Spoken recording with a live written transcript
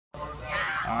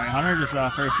All right, Hunter, just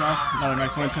first off, another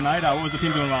nice win tonight. What was the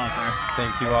team doing well out there?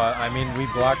 Thank you. I mean, we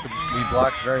blocked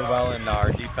very well, and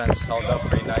our defense held up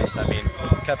pretty nice. I mean,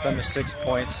 we kept them to 6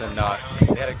 points, and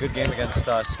they had a good game against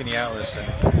Skinny Atlas,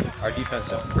 and our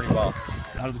defense did pretty well.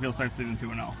 How does it feel to start season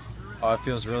 2-0? It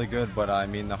feels really good, but I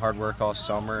mean, the hard work all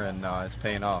summer, and it's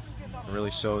paying off. It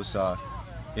really shows,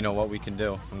 what we can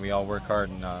do when we all work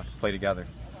hard and play together.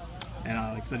 And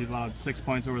like I said, you've allowed 6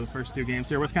 points over the first 2 games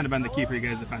here. What's kind of been the key for you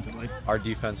guys defensively? Our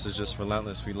defense is just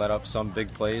relentless. We let up some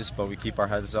big plays, but we keep our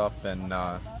heads up and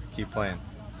keep playing.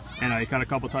 And you caught a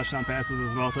couple touchdown passes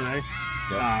as well today. Yep.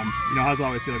 How's it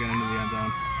always feel getting into the end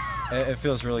zone? It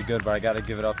feels really good, but I got to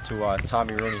give it up to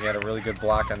Tommy Rooney. He had a really good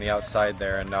block on the outside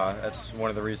there, and that's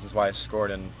one of the reasons why I scored.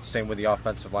 And same with the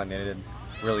offensive line. They did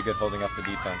really good holding up the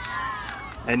defense.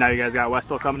 And now you guys got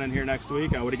Westhill coming in here next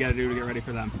week. What do you got to do to get ready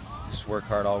for them? Just work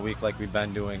hard all week like we've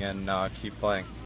been doing and keep playing.